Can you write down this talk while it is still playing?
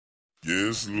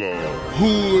Yes, Lord.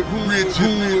 Hood, rich.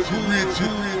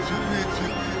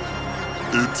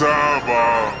 It's time,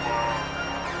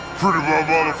 pretty my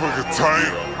motherfucking tank.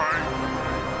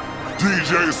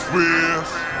 DJ Spins.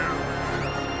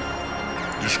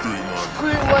 You scream on it.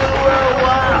 Scream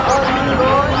worldwide, all you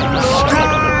know.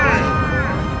 Scream!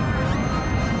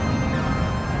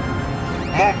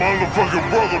 My motherfucking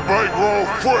brother Bankroll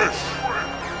fresh.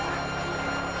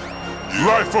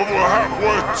 Life of a hot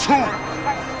boy 2.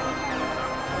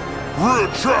 Real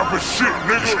trapper shit,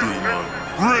 nigga.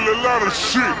 Really a lot of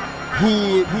shit.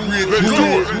 Hood, rich. Let's do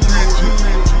it.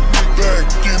 Back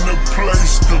in the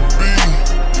place to be.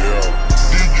 Yeah.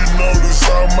 Did you notice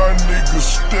how my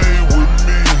niggas stay with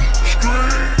me?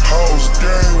 House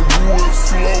game, wood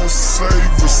flow,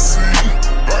 save a seat.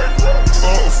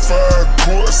 Up 5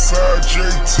 courtside,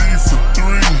 JT for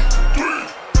 3.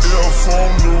 F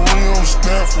on the rim,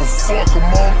 stand for fuck 'em,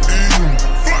 I'm eating.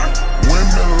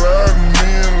 Women lying,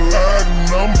 men lying,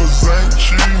 numbers ain't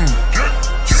cheating.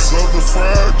 Southern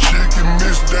fried chicken,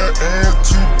 miss that and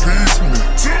 2-piece me.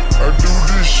 I do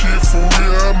this shit for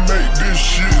real, I make this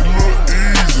shit look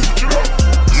easy.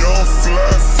 Young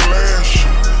fly flashy,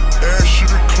 Ashy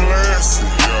the classy.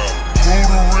 Who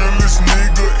the realest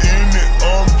nigga in it?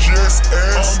 I'm just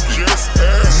asking.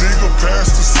 Nigga pass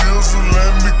the scissors,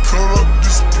 let me cut up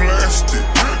this plastic.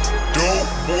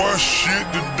 Dope boy shit,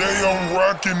 today I'm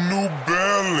rocking New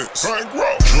Balance. Drop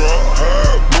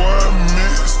high boy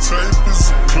mixtape is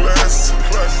a classic.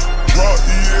 Drop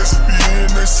ESPN,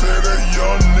 they say that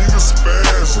young nigga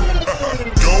spazzing.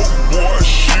 Dope boy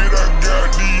shit, I got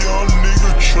the young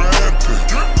nigga trapping.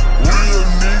 Real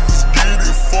niggas get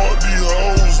it, fuck these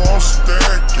hoes, I'm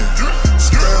stacking.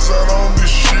 Spaz out on this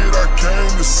shit, I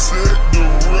came to set the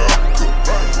record.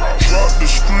 Drop the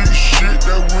street shit,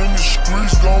 that when the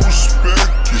streets gon'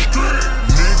 respect it.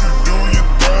 Nigga, do your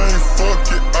thing, fuck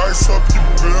it, ice up your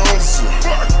bells.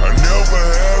 I never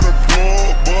had a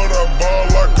plug, but I ball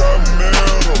like I met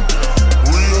him.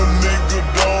 Real nigga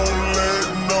don't let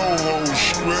no hoe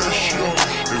stress you.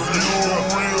 If you a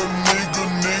real nigga,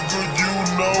 you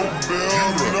know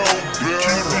better. You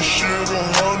keep this shit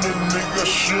 100, nigga, I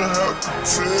should have to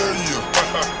tell you.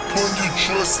 Put your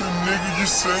trust in nigga, you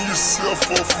set yourself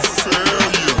up for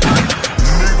failure.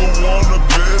 Nigga wanna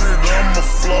bet it, I'ma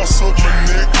floss up my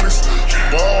necklace.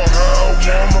 Ball how I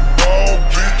wanna ball,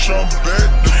 bitch, I'm back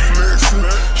to flexing.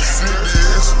 Send the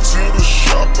S to the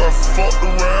shop, I fucked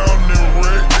around and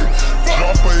wrecked it.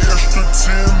 Drop an extra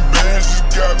 10 bands, just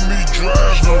got me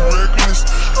driving reckless.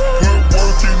 Quit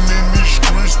working in these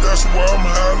streets, that's why I'm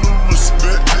highly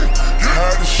respected.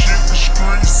 How the shit the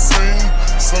streets sing,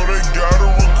 so they gotta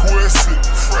request it.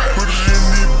 Put it in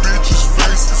these bitches'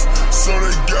 faces, so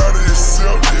they gotta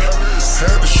accept it.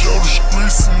 Had to show the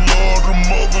streets some love, them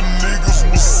other niggas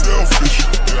was selfish.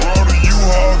 Brought a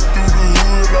U-Haul through the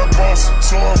hood, I bought some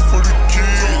toy for the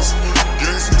kids.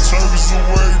 Gave some turkeys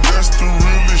away, that's the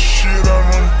realest shit I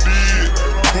done did.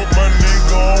 Put my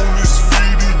nigga on his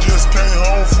feet, he just came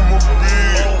home from a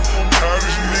bed. How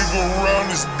this nigga around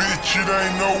this bitch, it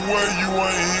ain't no way you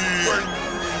ain't here.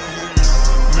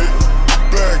 Nigga,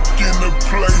 back in the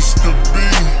place to be.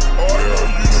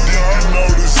 Did you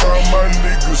notice how my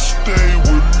niggas stay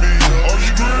with me?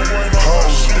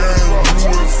 House game,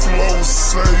 wood flow,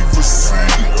 save a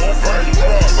seat. Up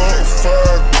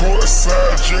 5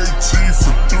 courtside, JT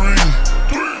for 3.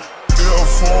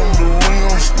 F on the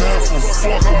rim, stand for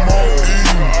fuck 'em, I'm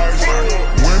eating.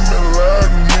 Women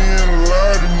lied, men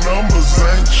lied, the numbers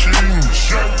ain't cheating.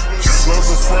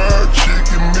 Southern fried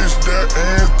chicken, miss that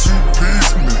and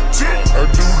 2-piece me. I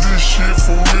do this shit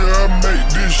for real, I make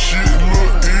this shit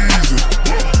look easy.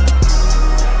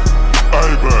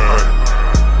 Hey man,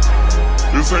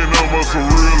 this ain't nothing but some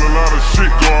real, a lot of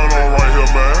shit going on right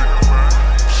here, man.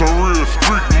 Some real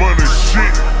street money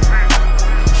shit.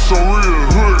 Some real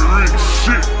hood rich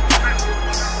shit.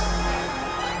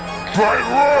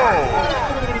 Bankroll,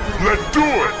 let's do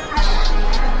it.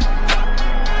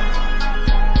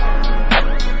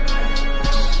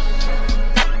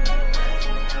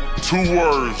 Two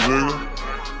words, nigga.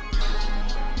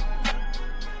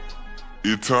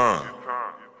 It's time.